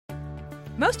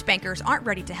Most bankers aren't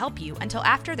ready to help you until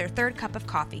after their third cup of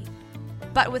coffee.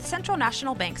 But with Central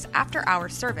National Bank's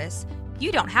after-hours service,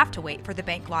 you don't have to wait for the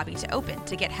bank lobby to open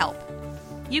to get help.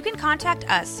 You can contact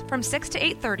us from 6 to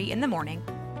 8:30 in the morning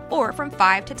or from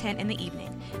 5 to 10 in the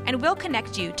evening, and we'll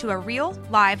connect you to a real,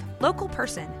 live, local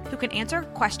person who can answer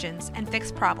questions and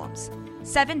fix problems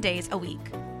 7 days a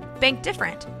week. Bank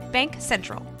different. Bank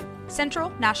Central. Central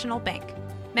National Bank.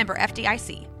 Member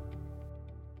FDIC.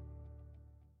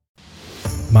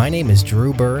 My name is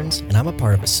Drew Burns, and I'm a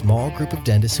part of a small group of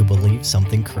dentists who believe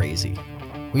something crazy.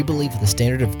 We believe the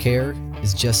standard of care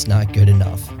is just not good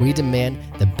enough. We demand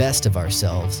the best of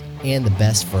ourselves and the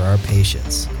best for our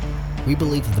patients. We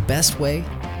believe that the best way?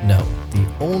 No, the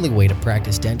only way to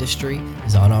practice dentistry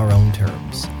is on our own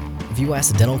terms. If you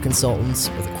ask the dental consultants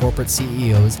or the corporate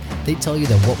CEOs, they tell you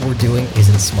that what we're doing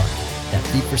isn't smart, that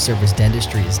fee-for-service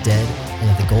dentistry is dead, and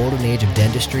that the golden age of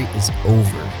dentistry is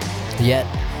over. Yet,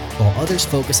 while others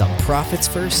focus on profits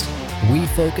first, we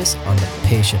focus on the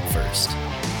patient first.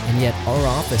 And yet our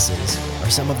offices are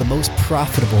some of the most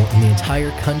profitable in the entire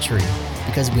country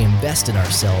because we invest in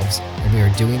ourselves and we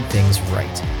are doing things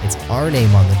right. It's our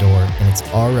name on the door and it's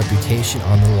our reputation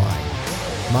on the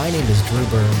line. My name is Drew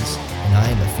Burns and I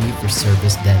am a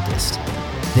fee-for-service dentist.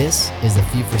 This is the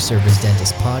Fee-for-Service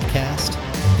Dentist Podcast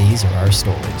and these are our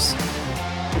stories.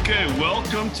 Okay,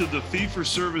 welcome to the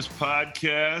Fee-for-Service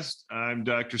Podcast. I'm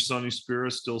Dr. Sonny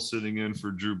Spera, still sitting in for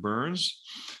Drew Burns.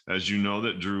 As you know,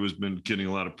 that Drew has been getting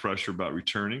a lot of pressure about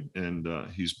returning, and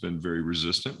he's been very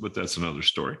resistant, but that's another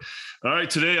story. All right,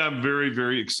 today I'm very,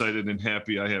 very excited and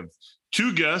happy. I have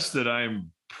two guests that I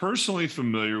am personally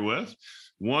familiar with.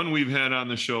 One we've had on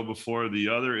the show before. The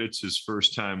other, it's his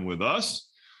first time with us.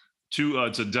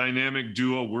 It's a dynamic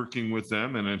duo working with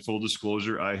them, and in full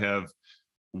disclosure, I have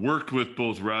worked with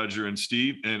both Roger and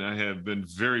Steve, and I have been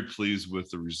very pleased with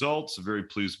the results, very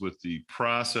pleased with the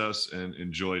process, and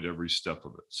enjoyed every step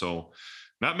of it. So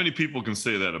not many people can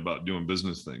say that about doing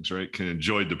business things, right? Can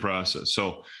enjoy the process.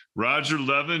 So Roger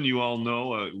Levin, you all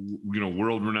know,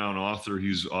 world-renowned author.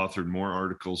 He's authored more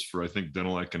articles for, I think,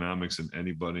 dental economics than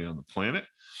anybody on the planet,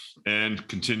 and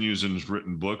continues in his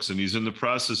written books. And he's in the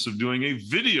process of doing a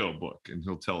video book, and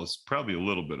he'll tell us probably a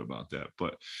little bit about that.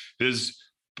 But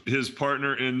his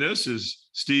partner in this is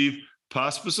Steve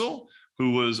Pospisil,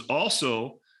 who was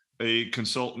also a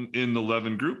consultant in the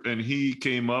Levin group, and he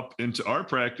came up into our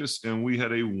practice, and we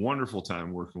had a wonderful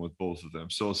time working with both of them.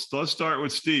 So let's start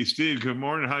with Steve. Steve, good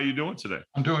morning. How are you doing today?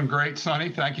 I'm doing great, Sonny.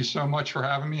 Thank you so much for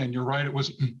having me. And you're right, it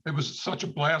was such a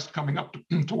blast coming up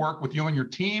to work with you and your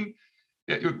team.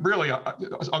 It really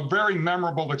a very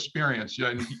memorable experience.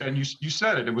 And you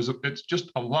said it. It's just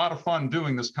a lot of fun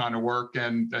doing this kind of work,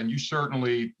 and you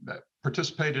certainly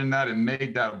participated in that and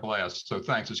made that a blast. So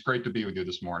thanks. It's great to be with you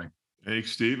this morning.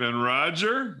 Thanks, Steve. And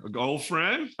Roger, an old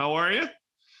friend, how are you?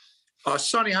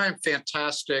 Sonny, I am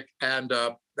fantastic, and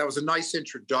that was a nice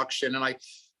introduction. And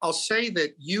I'll say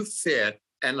that you fit,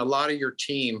 and a lot of your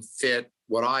team fit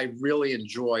what I really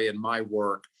enjoy in my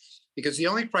work. Because the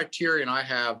only criterion I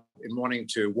have in wanting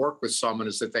to work with someone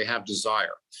is that they have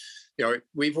desire. You know,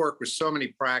 we've worked with so many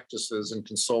practices in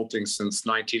consulting since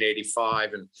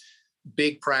 1985, and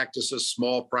big practices,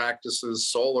 small practices,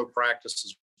 solo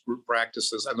practices, group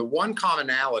practices. And the one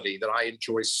commonality that I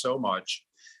enjoy so much,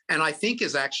 and I think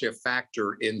is actually a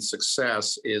factor in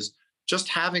success, is just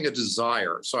having a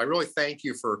desire. So I really thank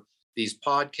you for these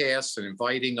podcasts and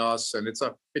inviting us. And it's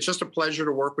just a pleasure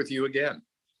to work with you again.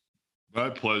 My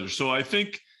pleasure. So I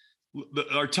think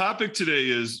our topic today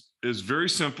is very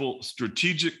simple: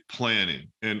 strategic planning.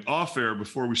 And off air,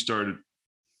 before we started,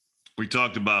 we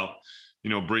talked about,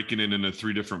 breaking it into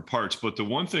three different parts. But the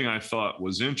one thing I thought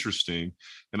was interesting,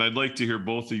 and I'd like to hear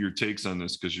both of your takes on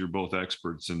this because you're both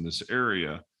experts in this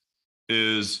area,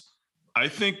 is I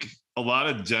think a lot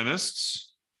of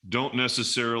dentists don't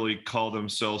necessarily call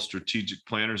themselves strategic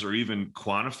planners or even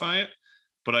quantify it.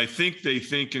 But I think they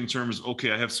think in terms,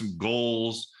 okay, I have some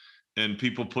goals, and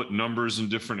people put numbers in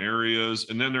different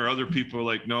areas. And then there are other people who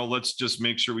are like, no, let's just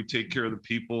make sure we take care of the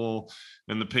people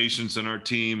and the patients and our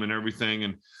team and everything.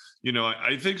 And,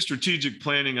 I think strategic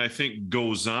planning,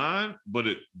 goes on, but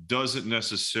it doesn't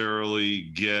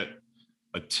necessarily get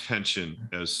attention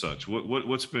as such.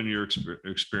 What's been your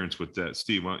experience with that?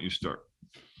 Steve, why don't you start?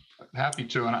 Happy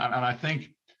to. And I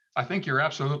think you're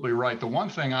absolutely right. The one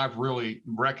thing I've really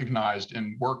recognized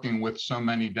in working with so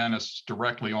many dentists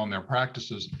directly on their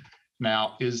practices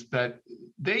now is that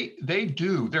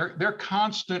they're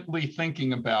constantly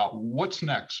thinking about what's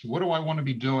next. What do I want to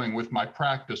be doing with my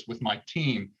practice, with my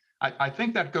team? I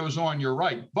think that goes on, you're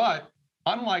right. But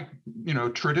unlike,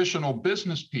 traditional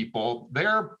business people,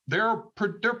 they're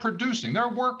producing, they're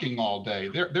working all day.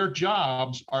 Their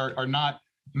jobs are not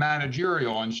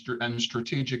managerial and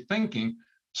strategic thinking.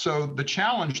 So the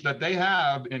challenge that they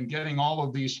have in getting all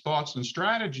of these thoughts and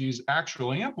strategies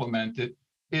actually implemented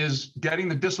is getting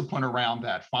the discipline around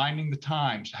that, finding the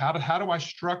times. How do I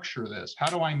structure this? How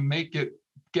do I make it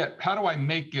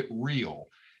real?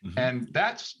 Mm-hmm. And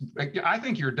I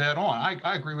think you're dead on.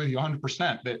 I agree with you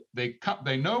 100% that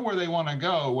they know where they want to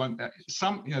go. When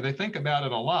they think about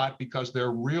it a lot because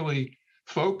they're really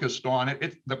focused on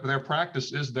it. Their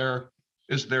practice is their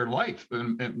life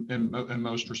in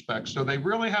most respects. So they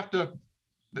really have to.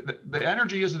 The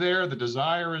energy is there. The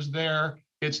desire is there.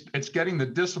 It's getting the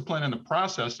discipline and the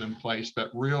process in place that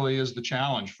really is the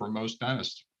challenge for most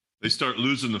dentists. They start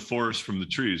losing the forest from the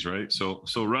trees, right? So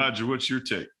Roger, what's your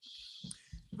take?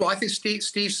 Well, I think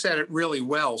Steve said it really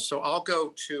well. So I'll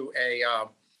go to a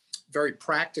very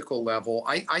practical level.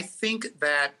 I think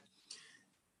that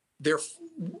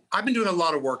I've been doing a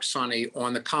lot of work, Sonny,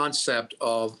 on the concept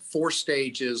of 4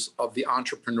 stages of the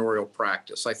entrepreneurial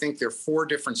practice. I think there are 4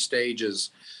 different stages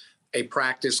a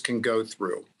practice can go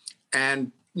through.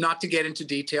 And not to get into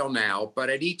detail now, but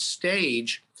at each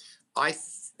stage, I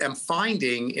am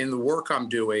finding in the work I'm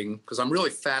doing, because I'm really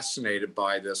fascinated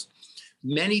by this,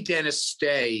 many dentists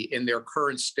stay in their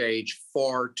current stage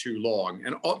far too long,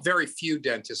 and very few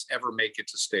dentists ever make it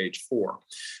to stage 4.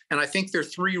 And I think there are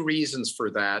 3 reasons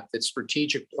for that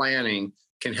strategic planning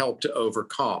can help to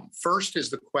overcome. First is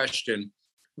the question,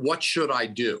 what should I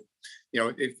do?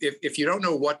 If you don't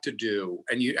know what to do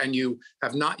and you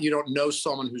don't know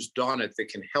someone who's done it that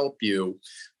can help you,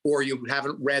 or you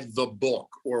haven't read the book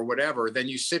or whatever, then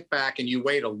you sit back and you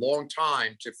wait a long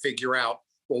time to figure out,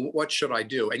 well, what should I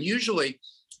do? And usually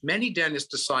many dentists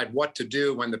decide what to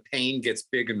do when the pain gets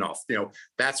big enough.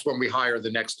 That's when we hire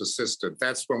the next assistant.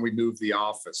 That's when we move the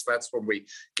office. That's when we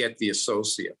get the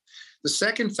associate. The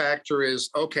second factor is,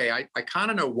 okay, I kind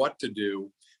of know what to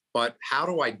do, but how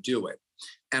do I do it?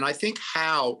 And I think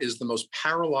how is the most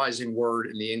paralyzing word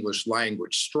in the English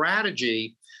language.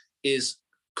 Strategy is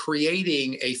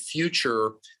creating a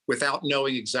future without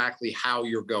knowing exactly how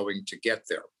you're going to get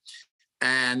there.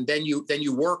 And then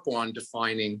you work on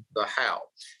defining the how.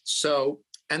 So,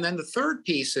 and then the third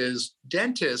piece is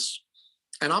dentists,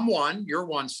 and I'm one, you're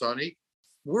one, Sonny.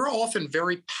 We're often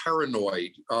very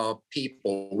paranoid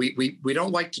people. We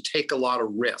don't like to take a lot of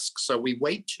risks. So we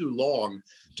wait too long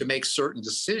to make certain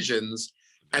decisions.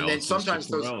 And then sometimes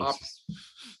those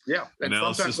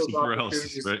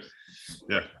opportunities, right?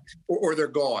 Yeah, or they're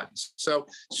gone. So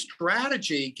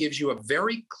strategy gives you a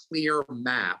very clear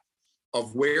map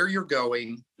of where you're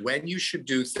going, when you should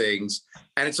do things,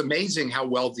 and it's amazing how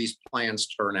well these plans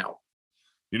turn out.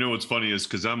 What's funny is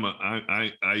because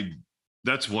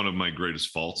that's one of my greatest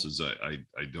faults is I'm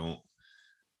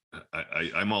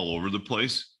all over the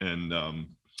place, and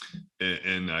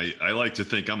I like to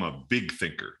think I'm a big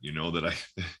thinker, that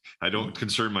I don't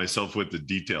concern myself with the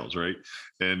details, right?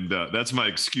 And that's my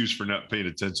excuse for not paying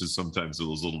attention sometimes to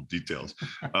those little details.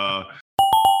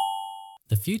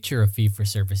 The future of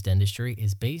fee-for-service dentistry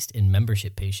is based in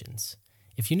membership patients.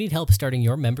 If you need help starting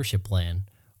your membership plan,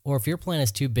 or if your plan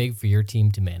is too big for your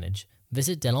team to manage,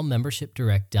 visit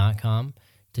dentalmembershipdirect.com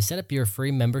to set up your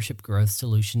free membership growth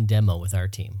solution demo with our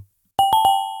team.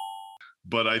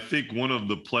 But I think one of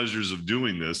the pleasures of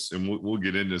doing this, and we'll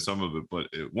get into some of it, but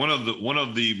one of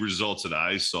the results that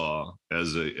I saw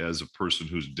as a person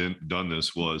who's done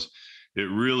this was it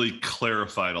really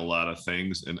clarified a lot of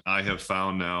things. And I have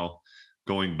found now,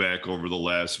 going back over the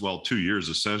last, 2 years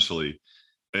essentially,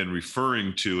 and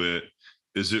referring to it,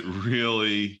 is it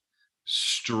really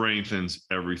strengthens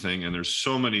everything. And there's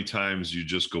so many times you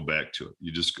just go back to it.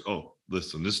 You just,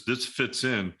 listen, this fits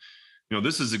in.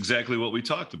 This is exactly what we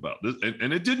talked about.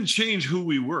 And it didn't change who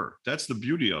we were. That's the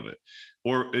beauty of it.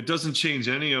 Or it doesn't change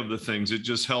any of the things. It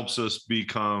just helps us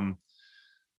become,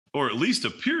 or at least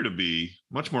appear to be,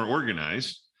 much more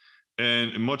organized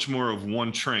and much more of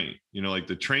one train. Like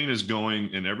the train is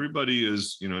going and everybody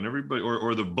is, and everybody,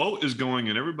 or the boat is going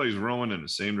and everybody's rowing in the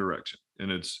same direction.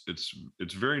 And it's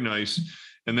very nice.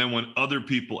 And then when other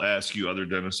people ask you, other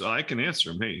dentists, I can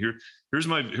answer them. Hey, here's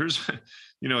our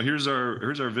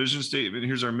vision statement.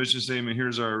 Here's our mission statement.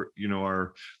 Here's our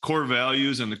core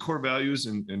values, and the core values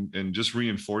and just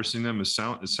reinforcing them it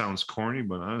sounds corny,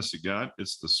 but honest to God,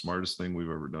 it's the smartest thing we've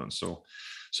ever done. So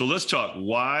let's talk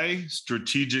why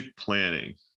strategic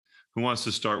planning. Who wants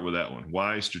to start with that one?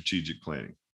 Why strategic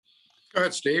planning? Go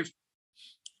ahead, Steve.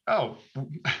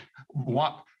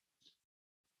 What?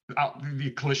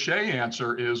 The cliche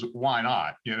answer is why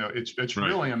not? It's right.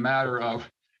 Really a matter of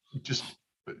just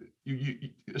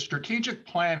strategic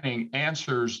planning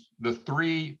answers the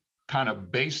three kind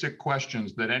of basic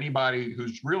questions that anybody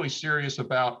who's really serious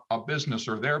about a business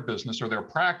or their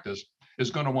practice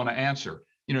is going to want to answer.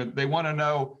 They want to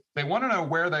know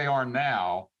where they are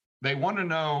now. They want to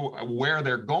know where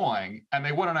they're going, and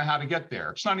they want to know how to get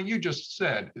there. Sonny, you just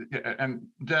said, and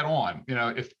dead on,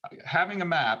 if having a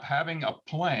map, having a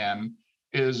plan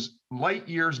is light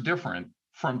years different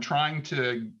from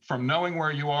knowing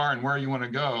where you are and where you want to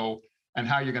go and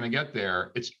how you're going to get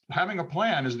there. It's having a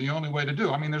plan is the only way to do.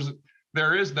 I mean,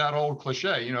 there is that old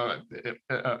cliche,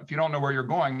 if you don't know where you're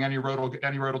going, any road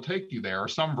will take you there, or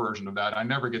some version of that. I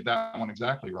never get that one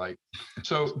exactly right.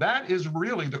 So that is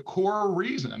really the core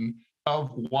reason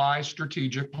of why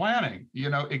strategic planning.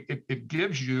 It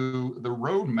gives you the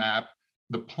roadmap,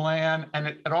 the plan, and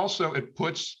it also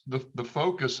puts the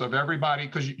focus of everybody,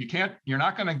 because you're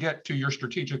not going to get to your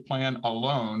strategic plan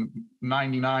alone.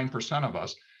 99% of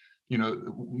us.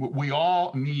 We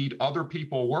all need other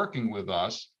people working with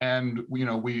us, and we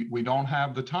don't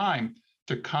have the time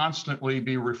to constantly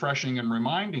be refreshing and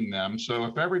reminding them. So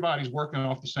if everybody's working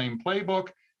off the same playbook,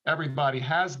 everybody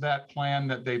has that plan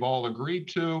that they've all agreed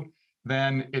to,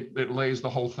 then it lays the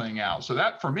whole thing out. So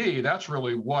that, for me, that's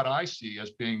really what I see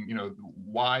as being,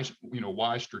 why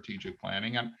strategic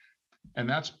planning. And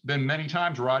that's been many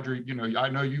times, Roger, I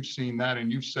know you've seen that,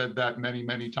 and you've said that many,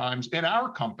 many times in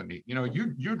our company.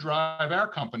 You drive our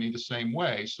company the same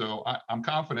way. So I'm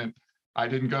confident I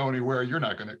didn't go anywhere. You're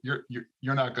not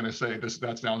gonna say this.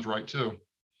 That sounds right too.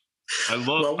 I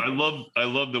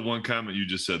love the one comment you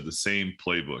just said, the same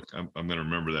playbook. I'm going to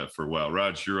remember that for a while.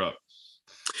 Raj, you're up.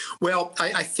 Well,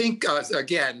 I think,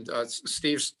 again,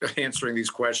 Steve's answering these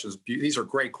questions. These are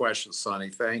great questions, Sonny.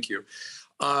 Thank you.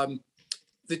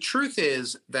 The truth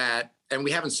is that, and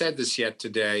we haven't said this yet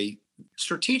today,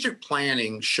 strategic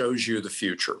planning shows you the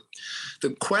future. The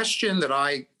question that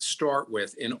I start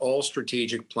with in all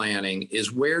strategic planning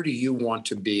is, where do you want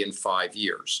to be in 5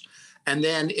 years? And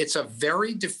then it's a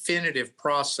very definitive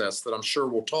process that I'm sure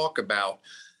we'll talk about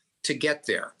to get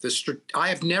there. I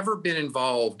have never been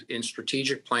involved in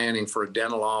strategic planning for a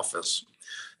dental office,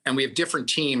 and we have different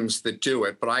teams that do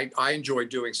it, but I enjoy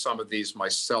doing some of these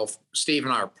myself. Steve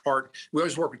and I we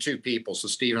always work with two people, so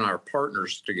Steve and I are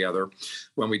partners together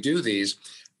when we do these.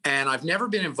 And I've never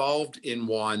been involved in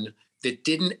one that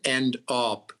didn't end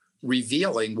up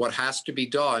revealing what has to be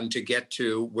done to get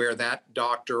to where that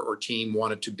doctor or team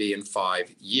wanted to be in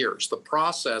 5 years. The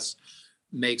process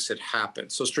makes it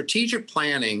happen. So strategic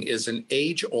planning is an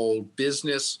age-old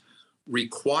business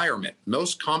requirement.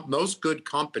 Most good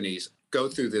companies go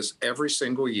through this every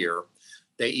single year.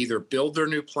 They either build their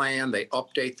new plan, they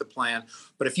update the plan.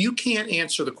 But if you can't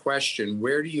answer the question,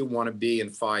 where do you want to be in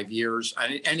 5 years,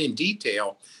 and in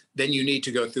detail, then you need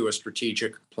to go through a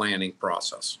strategic planning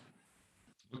process.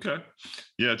 Okay.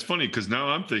 Yeah, it's funny because now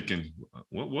I'm thinking,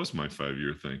 what was my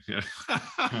 5-year thing? Yeah.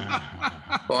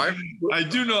 Well, I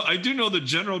do know the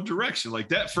general direction. Like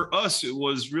that for us, it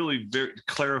was really very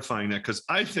clarifying that, because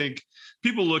I think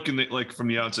people looking at like from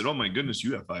the outside, oh my goodness,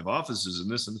 you have 5 offices and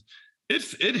this, and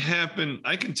if it happened,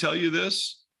 I can tell you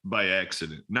this, by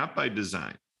accident, not by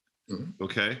design. Mm-hmm.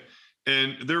 Okay.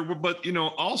 And there were, but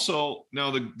also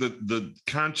now the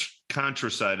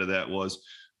contra side of that was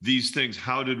these things,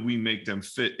 how did we make them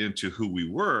fit into who we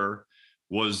were,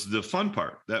 was the fun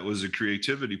part. That was the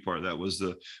creativity part. That was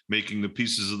the making the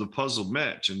pieces of the puzzle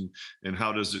match, and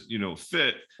how does it,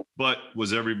 fit, but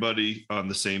was everybody on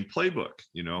the same playbook?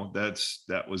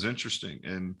 That was interesting.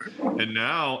 And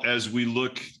now as we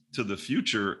look to the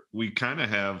future, we kind of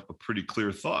have a pretty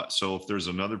clear thought. So if there's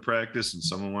another practice and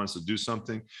someone wants to do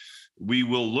something, we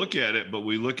will look at it, but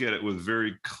we look at it with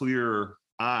very clear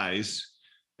eyes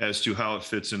as to how it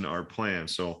fits into our plan.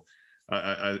 So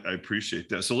I appreciate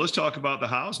that. So let's talk about the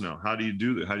hows now. How do you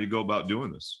do that? How do you go about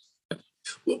doing this?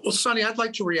 Well, Sonny, I'd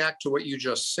like to react to what you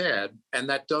just said, and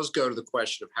that does go to the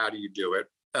question of how do you do it.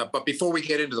 But before we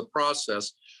get into the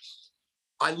process,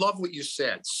 I love what you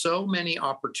said. So many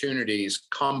opportunities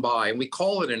come by, and we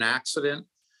call it an accident.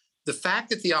 The fact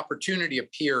that the opportunity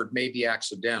appeared may be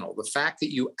accidental. The fact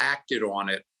that you acted on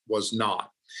it was not.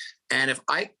 And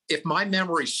if my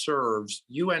memory serves,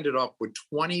 you ended up with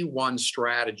 21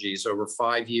 strategies over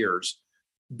 5 years,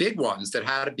 big ones that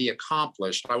had to be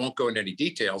accomplished. I won't go into any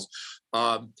details.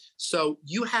 So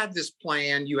you had this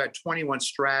plan, you had 21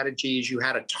 strategies, you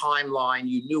had a timeline,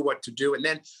 you knew what to do. And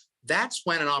then that's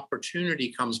when an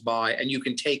opportunity comes by and you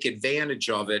can take advantage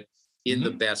of it in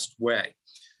the best way.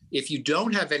 If you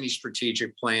don't have any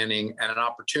strategic planning and an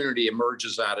opportunity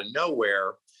emerges out of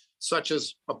nowhere, such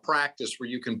as a practice where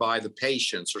you can buy the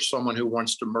patients, or someone who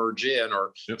wants to merge in,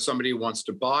 or somebody who wants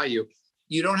to buy you,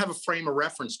 you don't have a frame of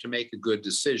reference to make a good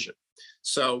decision.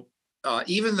 So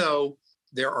even though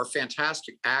there are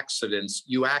fantastic accidents,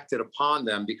 you acted upon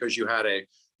them because you had a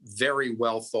very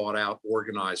well thought out,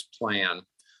 organized plan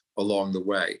along the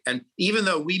way. And even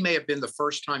though we may have been the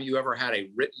first time you ever had a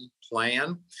written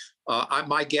plan,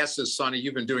 my guess is, Sonny,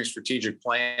 you've been doing strategic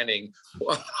planning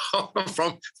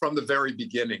from the very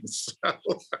beginning. So,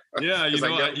 yeah,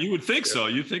 you would think so.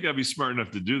 You'd think I'd be smart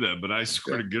enough to do that, but I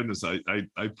swear to goodness,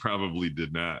 I probably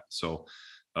did not. So,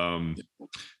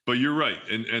 but you're right.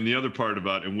 And the other part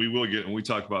about, and we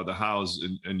talk about the hows,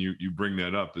 and you bring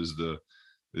that up, is the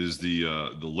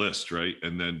list, right?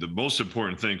 And then the most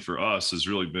important thing for us has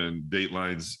really been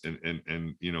datelines, and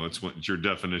it's your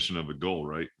definition of a goal,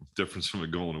 right? Difference from a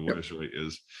goal and a wish, right?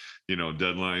 Is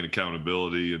deadline,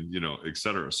 accountability, and et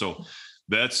cetera. So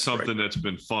that's something that's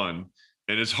been fun,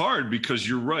 and it's hard because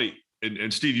you're right.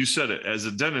 And Steve, you said it, as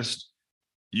a dentist,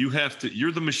 you're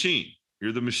the machine.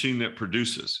 You're the machine that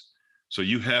produces. So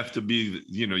you have to be,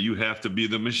 you have to be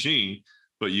the machine,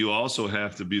 but you also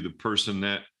have to be the person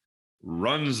that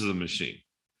runs the machine.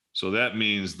 So that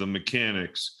means the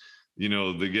mechanics,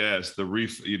 the gas, the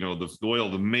the oil,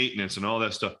 the maintenance, and all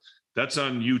that stuff. That's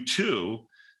on you too.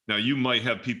 Now you might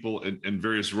have people in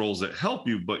various roles that help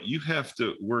you, but you have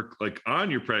to work like on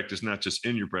your practice, not just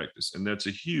in your practice. And that's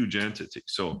a huge entity.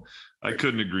 So I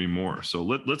couldn't agree more. So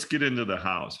let's get into the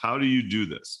hows. How do you do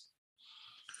this?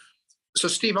 So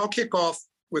Steve, I'll kick off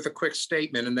with a quick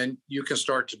statement, and then you can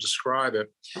start to describe it.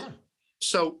 Sure.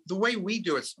 So the way we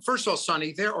do it, first of all,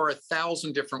 Sonny, there are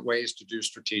 1,000 different ways to do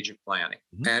strategic planning.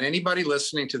 Mm-hmm. And anybody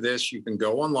listening to this, you can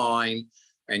go online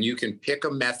and you can pick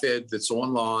a method that's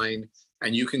online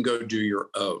and you can go do your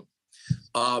own.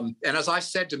 And as I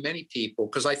said to many people,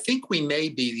 because I think we may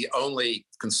be the only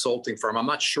consulting firm, I'm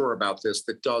not sure about this,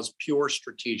 that does pure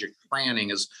strategic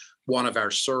planning as one of our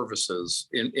services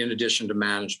in addition to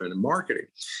management and marketing.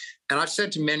 And I've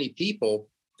said to many people,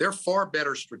 they're far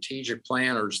better strategic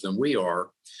planners than we are.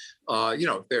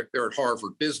 They're at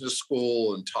Harvard Business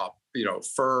School and top,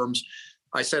 firms.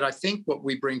 I said, I think what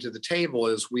we bring to the table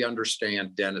is we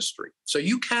understand dentistry. So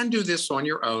you can do this on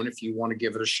your own if you want to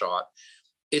give it a shot.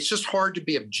 It's just hard to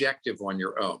be objective on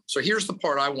your own. So here's the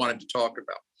part I wanted to talk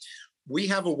about. We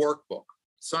have a workbook.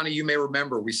 Sonny, you may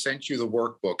remember we sent you the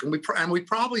workbook, and we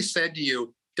probably said to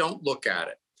you, don't look at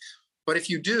it. But if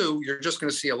you do, you're just going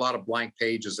to see a lot of blank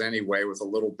pages anyway with a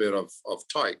little bit of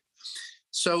type.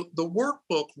 So the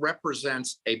workbook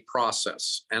represents a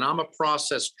process, and I'm a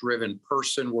process-driven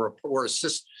person.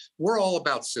 We're all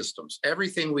about systems.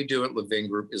 Everything we do at Levin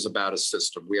Group is about a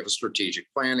system. We have a strategic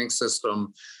planning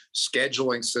system,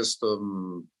 scheduling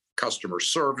system, customer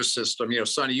service system.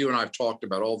 Sonny, you and I have talked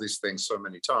about all these things so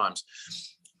many times.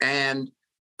 And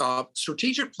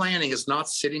strategic planning is not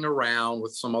sitting around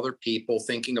with some other people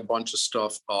thinking a bunch of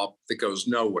stuff up that goes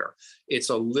nowhere. It's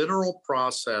a literal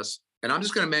process. And I'm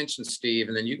just going to mention, Steve,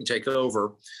 and then you can take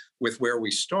over with where we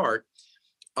start.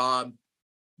 The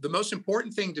most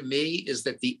important thing to me is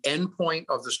that the endpoint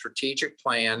of the strategic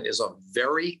plan is a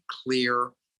very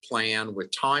clear plan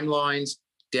with timelines,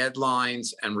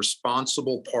 deadlines, and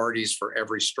responsible parties for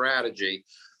every strategy,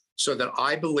 so that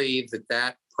I believe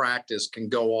that practice can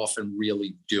go off and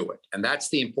really do it. And that's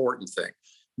the important thing.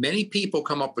 Many people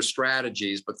come up with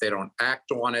strategies, but they don't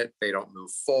act on it. They don't move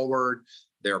forward.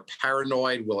 They're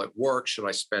paranoid. Will it work? Should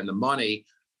I spend the money?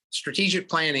 Strategic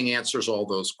planning answers all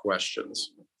those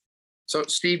questions. So,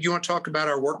 Steve, do you want to talk about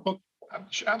our workbook?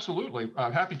 Absolutely.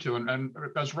 I'm happy to. And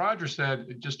as Roger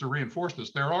said, just to reinforce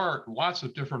this, there are lots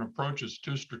of different approaches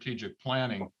to strategic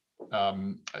planning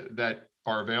that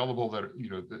are available, that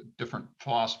the different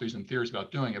philosophies and theories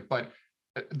about doing it. But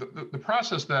the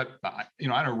process that I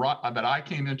know that I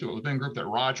came into at Levin Group, that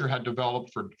Roger had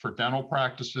developed for dental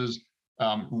practices,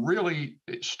 really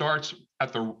it starts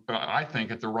at I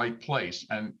think at the right place.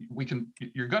 And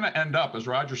you're going to end up, as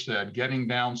Roger said, getting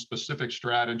down specific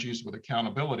strategies with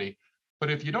accountability. But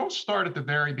if you don't start at the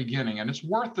very beginning, and it's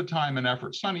worth the time and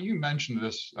effort, Sonny, you mentioned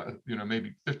this,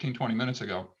 maybe 15, 20 minutes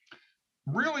ago.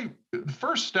 Really, the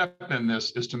first step in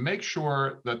this is to make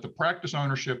sure that the practice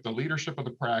ownership, the leadership of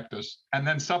the practice, and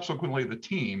then subsequently the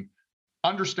team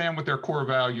understand what their core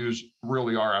values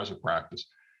really are as a practice.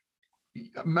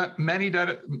 Many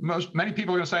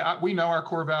people are going to say, we know our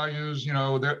core values,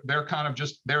 they're kind of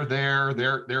just,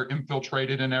 they're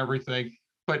infiltrated in everything.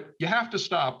 But you have to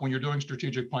stop when you're doing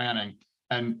strategic planning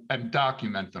and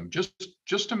document them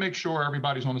just to make sure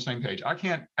everybody's on the same page.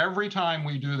 Every time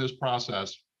we do this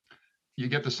process, you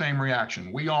get the same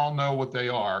reaction. We all know what they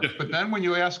are. But then when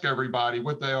you ask everybody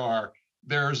what they are,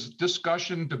 there's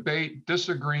discussion, debate,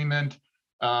 disagreement,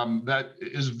 that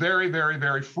is very, very,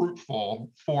 very fruitful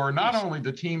for not only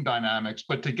the team dynamics,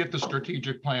 but to get the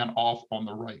strategic plan off on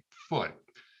the right foot.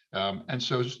 And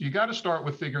so you got to start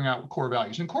with figuring out core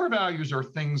values. And core values are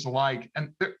things like,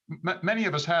 and many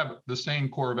of us have the same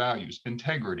core values: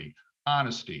 integrity,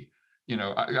 honesty.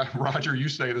 Roger, you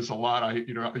say this a lot.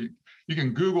 You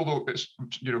can Google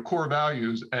the core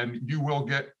values, and you will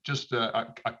get just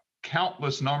a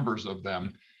countless numbers of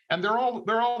them. And they're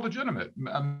all legitimate.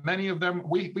 Many of them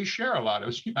we share a lot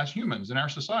as humans in our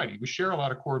society. We share a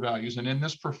lot of core values, and in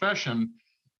this profession,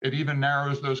 it even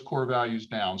narrows those core values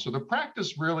down. So the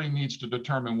practice really needs to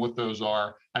determine what those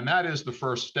are, and that is the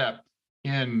first step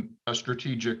in a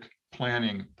strategic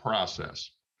planning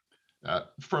process.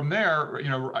 From there,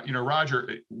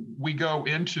 Roger, we go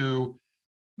into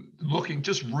looking,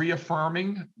 just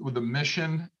reaffirming with the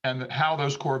mission and how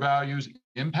those core values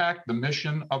impact the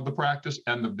mission of the practice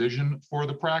and the vision for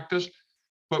the practice.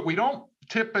 But we don't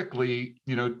typically,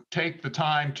 take the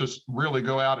time to really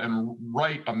go out and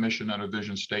write a mission and a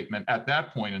vision statement at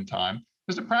that point in time,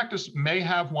 because the practice may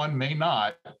have one, may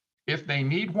not. If they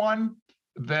need one,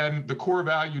 then the core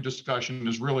value discussion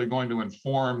is really going to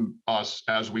inform us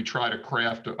as we try to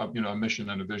craft a mission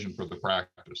and a vision for the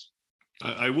practice.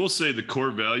 I will say the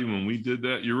core value, when we did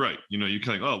that, you're right. You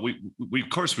kind of, we of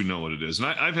course we know what it is. And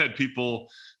I've had people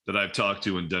that I've talked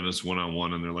to in dentists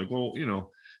one-on-one, and they're like, well,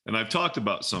 and I've talked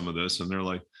about some of this, and they're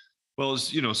like, well,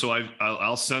 so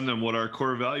I'll send them what our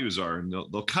core values are, and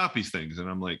they'll copy things. And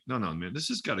I'm like, no, man, this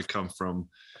has got to come from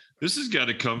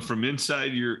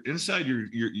inside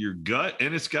your gut,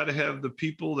 and it's got to have the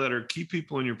people that are key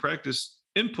people in your practice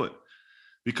input.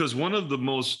 Because one of the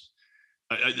most,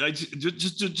 I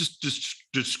just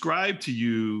describe to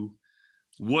you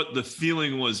what the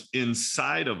feeling was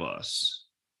inside of us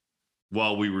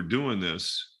while we were doing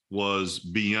this was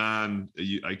beyond.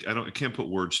 I can't put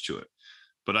words to it,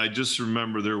 but I just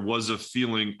remember there was a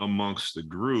feeling amongst the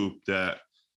group that,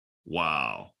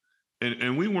 wow.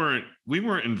 And we weren't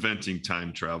inventing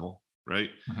time travel, right?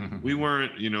 We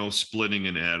weren't, splitting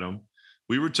an atom.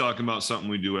 We were talking about something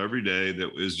we do every day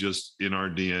that is just in our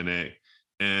DNA,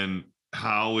 and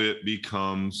how it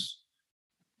becomes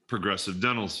progressive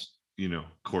dental's,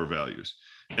 core values.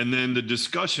 And then the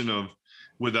discussion of,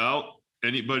 without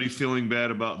anybody feeling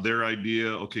bad about their idea.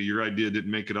 Okay, your idea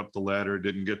didn't make it up the ladder,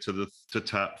 didn't get to the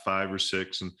top 5 or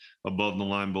 6 and above the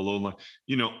line, below the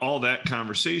line, all that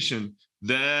conversation.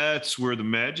 That's where the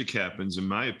magic happens, in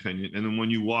my opinion. And then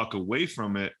when you walk away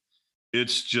from it,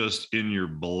 it's just in your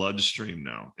bloodstream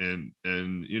now. And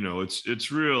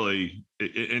it's really,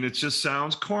 and it just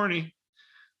sounds corny,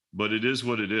 but it is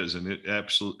what it is. And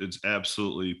it's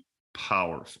absolutely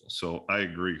powerful. So I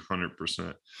agree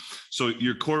 100%. So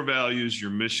your core values,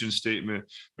 your mission statement,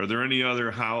 are there any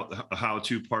other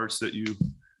how-to parts that you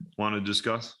want to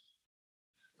discuss?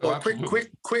 Well,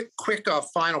 quick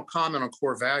final comment on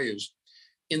core values.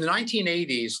 In the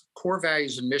 1980s, core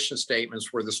values and mission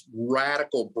statements were this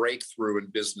radical breakthrough in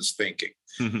business thinking.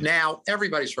 Mm-hmm. Now,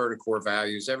 everybody's heard of core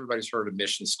values. Everybody's heard of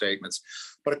mission statements.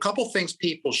 But a couple things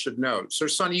people should know. So,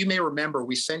 Sonny, you may remember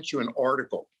we sent you an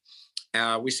article.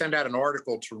 We sent out an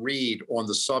article to read on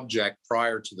the subject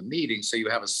prior to the meeting, so you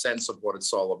have a sense of what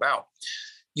it's all about.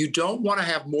 You don't want to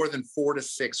have more than 4 to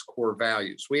 6 core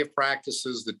values. We have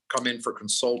practices that come in for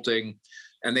consulting,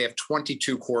 and they have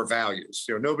 22 core values.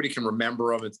 Nobody can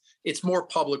remember them. It's more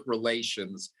public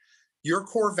relations. Your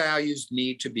core values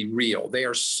need to be real. They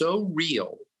are so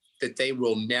real that they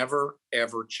will never,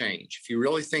 ever change. If you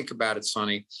really think about it,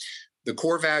 Sonny, the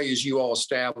core values you all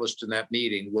established in that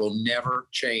meeting will never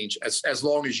change as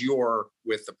long as you're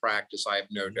with the practice, I have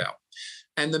no doubt.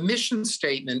 And the mission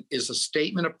statement is a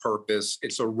statement of purpose.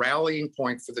 It's a rallying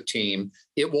point for the team.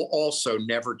 It will also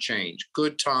never change.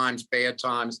 Good times, bad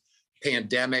times,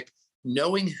 pandemic,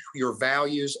 knowing your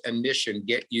values and mission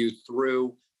get you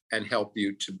through and help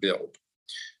you to build.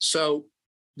 So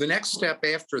the next step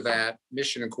after that,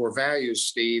 mission and core values,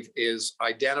 Steve, is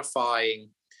identifying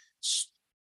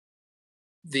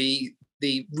the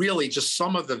really just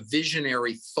some of the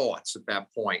visionary thoughts at that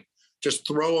point. Just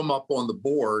throw them up on the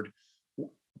board,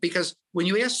 because when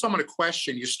you ask someone a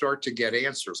question, you start to get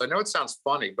answers. I know it sounds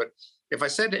funny, but if I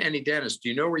said to any dentist, do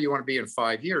you know where you want to be in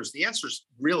 5 years? The answer is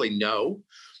really no.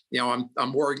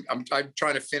 I'm worried. I'm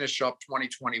trying to finish up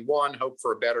 2021, hope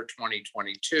for a better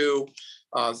 2022.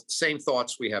 Same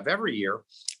thoughts we have every year.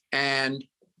 And,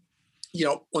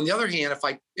 on the other hand,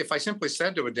 if I simply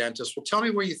said to a dentist, well, tell me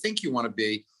where you think you want to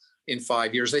be in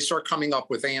 5 years, they start coming up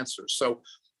with answers. So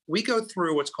we go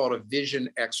through what's called a vision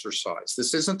exercise.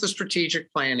 This isn't the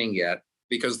strategic planning yet,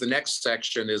 because the next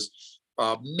section is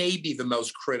maybe the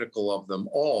most critical of them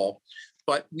all.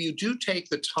 but you do take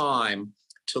the time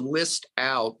to list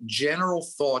out general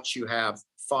thoughts you have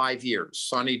 5 years.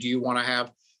 Sonny, do you want to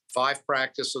have 5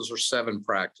 practices or 7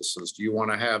 practices? Do you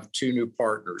want to have 2 new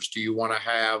partners? Do you want to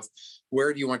have,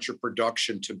 where do you want your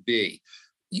production to be?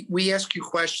 We ask you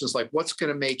questions like, what's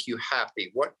going to make you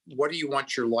happy? What do you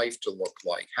want your life to look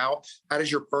like? How does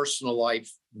your personal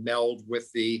life meld with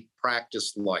the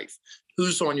practice life?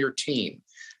 Who's on your team?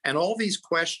 And all these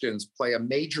questions play a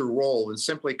major role in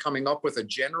simply coming up with a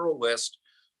general list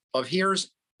of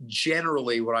here's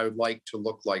generally what I would like to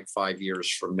look like 5 years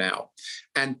from now.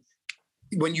 And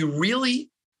when you really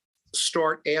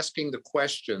start asking the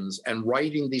questions and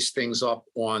writing these things up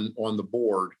on the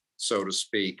board, so to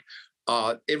speak,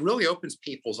 it really opens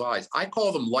people's eyes. I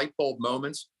call them light bulb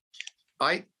moments.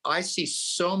 I see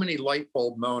so many light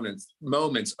bulb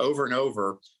moments over and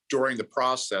over during the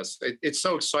process. It's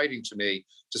so exciting to me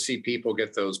to see people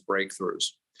get those breakthroughs.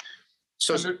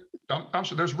 So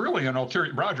there's really an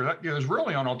ulterior, Roger, there's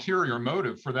really an ulterior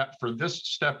motive for this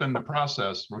step in the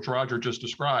process, which Roger just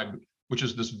described, which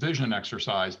is this vision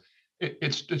exercise.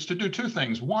 It's to do 2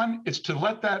 things. One, it's to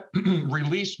let that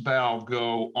release valve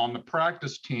go on the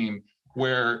practice team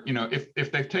where,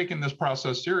 if they've taken this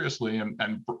process seriously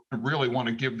and really want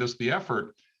to give this the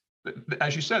effort,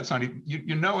 as you said, Sonny,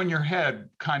 you know in your head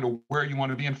kind of where you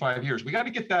want to be in 5 years. We got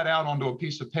to get that out onto a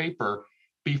piece of paper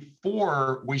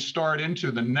before we start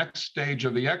into the next stage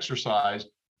of the exercise,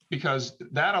 because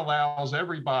that allows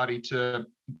everybody to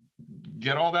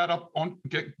get all that up on,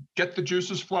 get the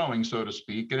juices flowing, so to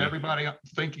speak, get everybody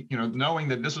thinking, knowing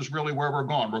that this is really where we're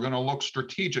going. We're going to look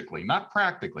strategically, not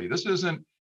practically. This isn't,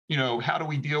 how do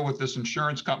we deal with this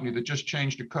insurance company that just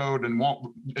changed a code and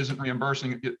isn't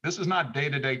reimbursing it? This is not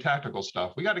day-to-day tactical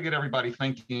stuff. We got to get everybody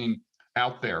thinking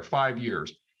out there 5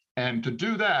 years. And to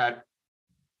do that,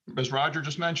 as Roger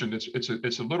just mentioned,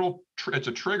 it's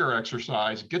a trigger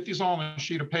exercise. Get these all on a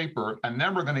sheet of paper, and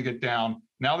then we're going to get down.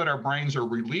 Now that our brains are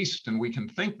released and we can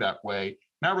think that way,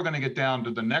 now we're going to get down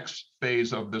to the next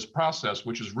phase of this process,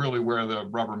 which is really where the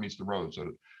rubber meets the road.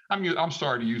 So I'm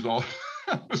sorry to use all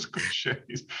those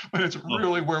cliches, but it's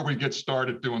really where we get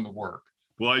started doing the work.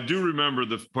 Well, I do remember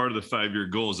the part of the 5-year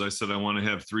goals. I said I want to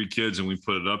have 3 kids, and we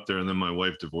put it up there, and then my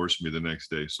wife divorced me the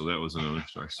next day. So that was another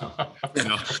story. So,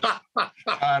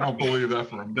 I don't believe that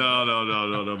for a minute.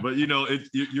 No. But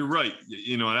you're right.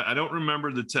 I don't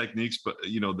remember the techniques, but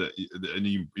and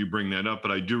you bring that up. But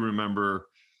I do remember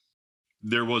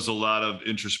there was a lot of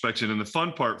introspection, and the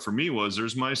fun part for me was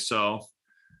there's myself.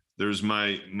 There's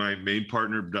my main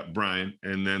partner, Brian,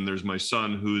 and then there's my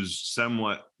son, who's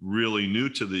somewhat really new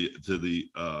to the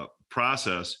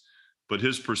process, but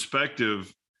his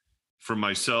perspective from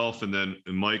myself, and then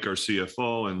Mike, our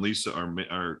CFO, and Lisa,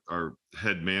 our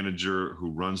head manager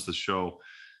who runs the show,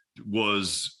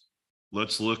 was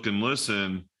let's look and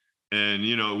listen. And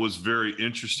it was very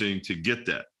interesting to get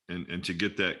that and to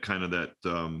get that kind of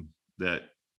that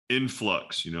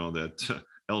influx, that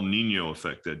El Nino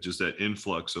effect, that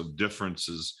influx of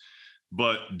differences,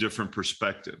 but different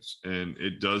perspectives. And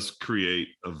it does create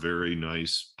a very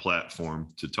nice platform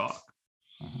to talk.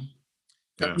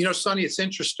 Mm-hmm. Yeah. Sonny, it's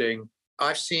interesting.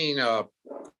 I've seen,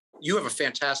 you have a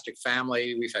fantastic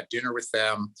family. We've had dinner with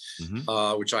them,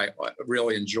 which I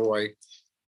really enjoy.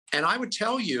 And I would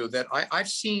tell you that I've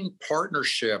seen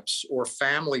partnerships or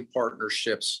family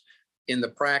partnerships in the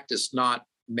practice not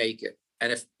make it.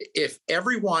 And if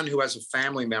everyone who has a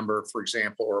family member, for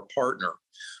example, or a partner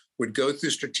would go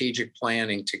through strategic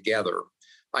planning together,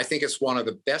 I think it's one of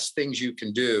the best things you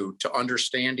can do to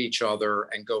understand each other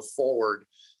and go forward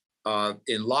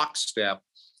in lockstep,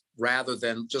 rather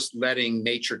than just letting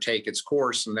nature take its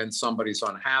course and then somebody's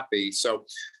unhappy. So,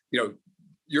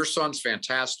 your son's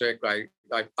fantastic.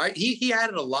 He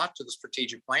added a lot to the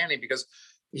strategic planning, because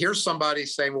here's somebody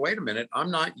saying, well, wait a minute,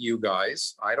 I'm not you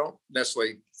guys. I don't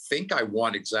necessarily think I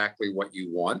want exactly what you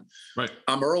want. Right.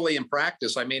 I'm early in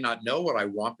practice. I may not know what I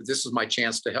want, but this is my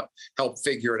chance to help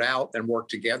figure it out and work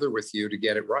together with you to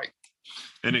get it right.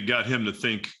 And it got him to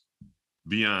think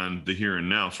beyond the here and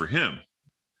now for him.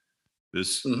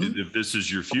 If this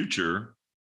is your future,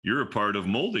 you're a part of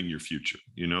molding your future.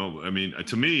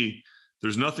 To me,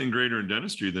 there's nothing greater in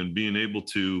dentistry than being able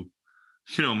to,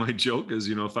 my joke is,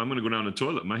 if I'm going to go down the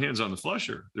toilet, my hand's on the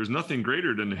flusher. There's nothing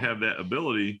greater than to have that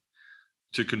ability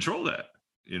to control that.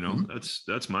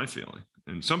 That's my feeling.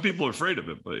 And some people are afraid of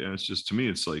it, but it's just, to me,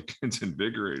 it's like, it's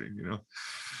invigorating,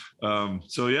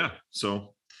 So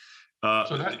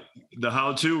the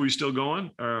how-to, we still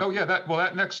going?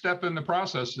 That next step in the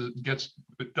process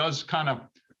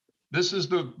this is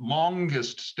the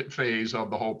longest phase of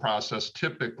the whole process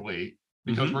typically.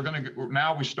 because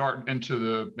now we start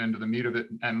into the meat of it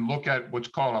and look at what's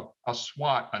called a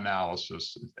SWOT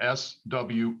analysis,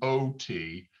 SWOT,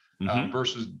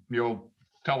 versus the old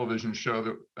television show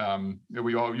that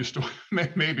we all used to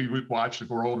maybe we watched if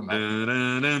we're old enough.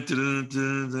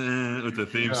 With the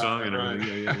theme song and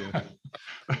everything.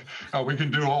 Yeah. We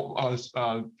can do all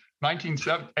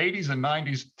 1980s and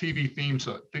 90s TV themes.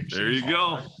 There you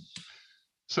go. Right?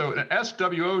 So an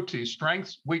SWOT,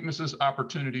 strengths, weaknesses,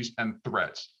 opportunities, and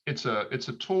threats. It's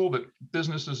a tool that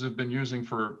businesses have been using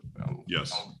for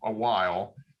a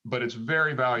while, but it's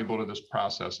very valuable to this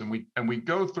process. And we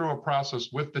go through a process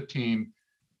with the team,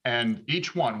 and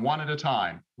each one at a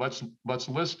time. Let's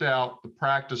list out the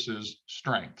practice's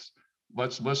strengths.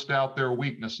 Let's list out their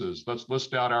weaknesses. Let's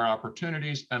list out our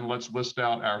opportunities, and let's list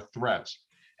out our threats.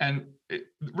 And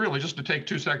really, just to take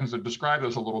 2 seconds to describe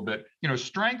those a little bit,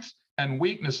 strengths and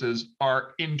weaknesses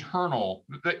are internal.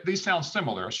 These sound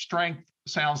similar. A strength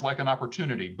sounds like an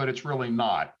opportunity, but it's really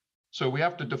not. So we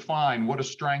have to define what a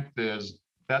strength is.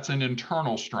 That's an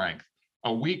internal strength.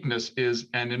 A weakness is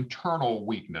an internal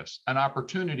weakness. An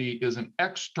opportunity is an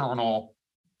external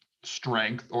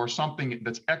strength or something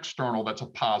that's external, that's a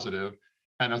positive.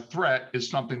 And a threat is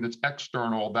something that's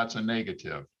external, that's a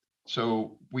negative.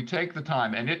 So we take the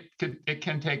time, and it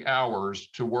can take hours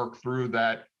to work through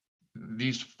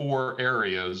these 4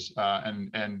 areas.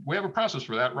 And we have a process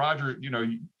for that. Roger,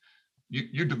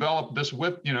 you developed this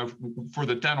with, for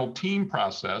the dental team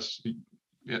process.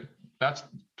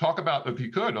 Talk about, if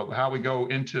you could, of how we go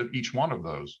into each one of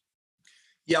those.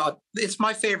 Yeah, it's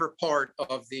my favorite part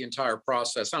of the entire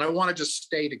process. And I want to just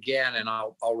state again, and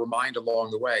I'll remind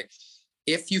along the way,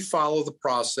 if you follow the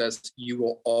process, you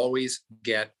will always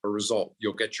get a result.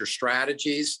 You'll get your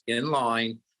strategies in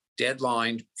line,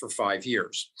 deadlined for 5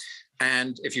 years.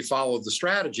 And if you follow the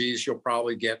strategies, you'll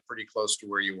probably get pretty close to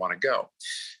where you want to go.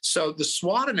 So the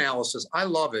SWOT analysis, I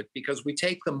love it because we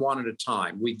take them one at a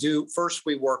time. First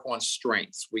we work on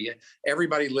strengths.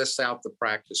 Everybody lists out the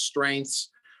practice strengths.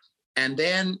 And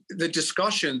then the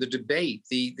discussion, the debate,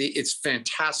 it's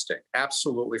fantastic,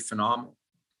 absolutely phenomenal.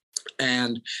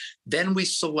 And then we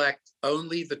select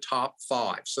only the top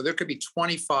 5. So there could be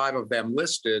 25 of them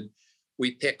listed.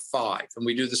 We pick 5, and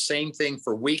we do the same thing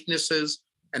for weaknesses.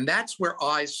 And that's where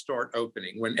eyes start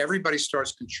opening, when everybody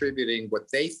starts contributing what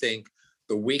they think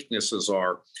the weaknesses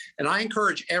are. And I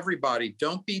encourage everybody,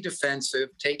 don't be defensive,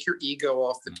 take your ego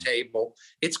off the table.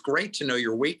 It's great to know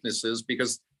your weaknesses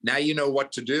because now you know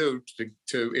what to do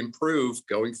to improve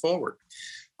going forward.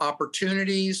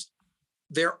 Opportunities,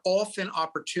 they're often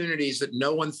opportunities that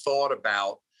no one thought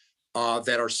about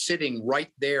that are sitting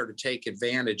right there to take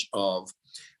advantage of.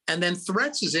 And then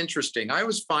threats is interesting. I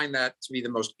always find that to be the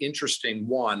most interesting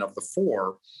one of the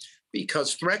 4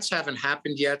 because threats haven't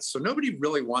happened yet. So nobody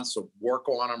really wants to work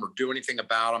on them or do anything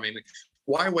about them. I mean,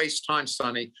 why waste time,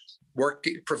 Sonny,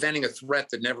 preventing a threat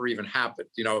that never even happened?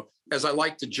 As I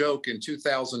like to joke, in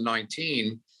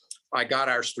 2019, I got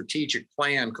our strategic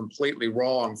plan completely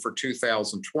wrong for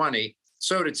 2020.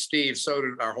 So did Steve, so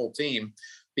did our whole team,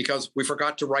 because we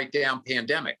forgot to write down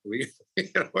pandemic.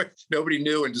 Nobody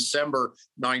knew in December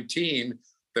 19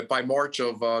 that by March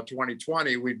of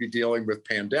 2020, we'd be dealing with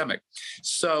pandemic.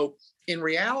 So in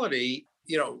reality,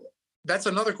 that's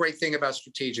another great thing about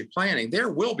strategic planning. There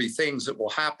will be things that will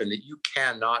happen that you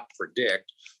cannot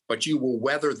predict, but you will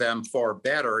weather them far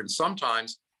better and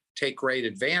sometimes take great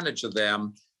advantage of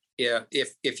them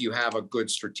if you have a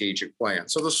good strategic plan.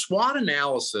 So the SWOT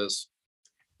analysis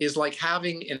is like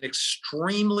having an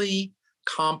extremely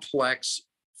complex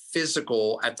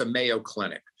physical at the Mayo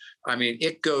Clinic. I mean,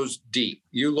 it goes deep.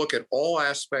 You look at all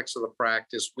aspects of the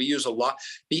practice. We use a lot.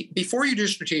 Before you do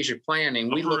strategic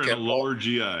planning, we look at lower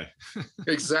GI.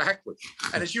 Exactly.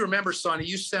 And as you remember, Sonny,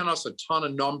 you sent us a ton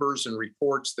of numbers and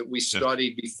reports that we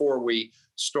studied before we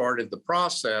started the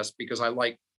process, because I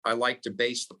like to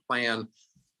base the plan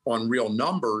on real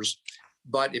numbers.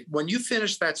 But when you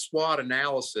finish that SWOT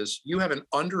analysis, you have an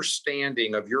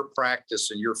understanding of your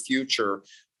practice and your future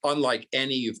unlike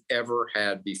any you've ever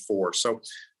had before. So,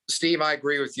 Steve, I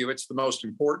agree with you. It's the most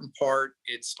important part.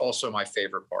 It's also my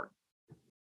favorite part.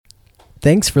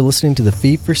 Thanks for listening to the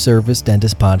Fee-for-Service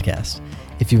Dentist Podcast.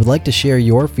 If you would like to share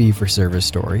your fee-for-service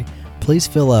story, please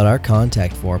fill out our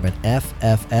contact form at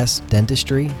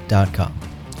ffsdentistry.com.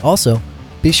 Also,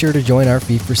 be sure to join our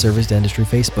Fee-for-Service Dentistry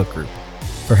Facebook group.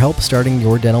 For help starting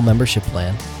your dental membership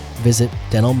plan, visit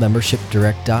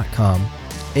dentalmembershipdirect.com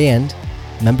and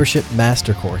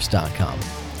membershipmastercourse.com.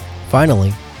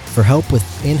 Finally, for help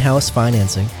with in-house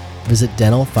financing, visit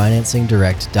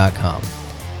dentalfinancingdirect.com.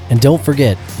 And don't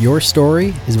forget, your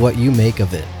story is what you make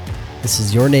of it. This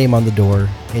is your name on the door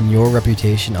and your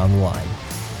reputation on the line.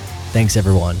 Thanks,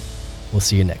 everyone. We'll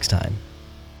see you next time.